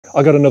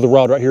I got another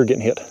rod right here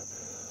getting hit.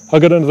 I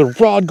got another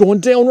rod going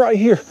down right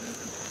here.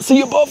 See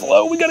you,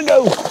 buffalo. We gotta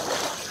go.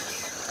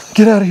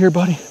 Get out of here,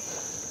 buddy.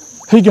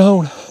 He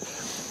gone.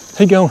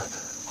 He gone.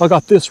 I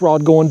got this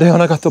rod going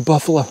down. I got the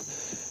buffalo.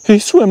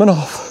 He's swimming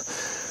off.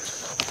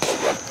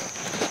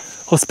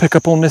 Let's pick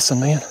up on this one,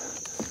 man.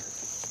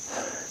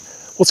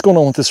 What's going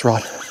on with this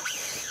rod?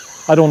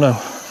 I don't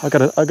know. I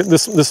got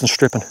this one's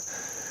stripping.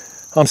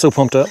 I'm so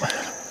pumped up.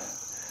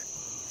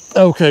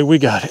 Okay, we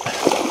got it.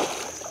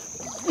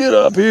 Get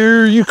up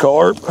here, you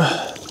carp.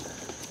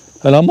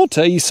 And I'm gonna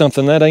tell you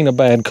something, that ain't a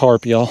bad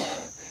carp, y'all.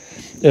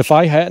 If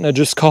I hadn't have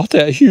just caught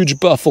that huge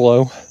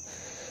buffalo,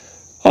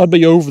 I'd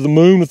be over the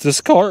moon with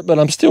this carp, but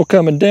I'm still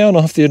coming down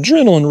off the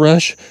adrenaline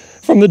rush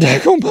from the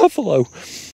daggone buffalo.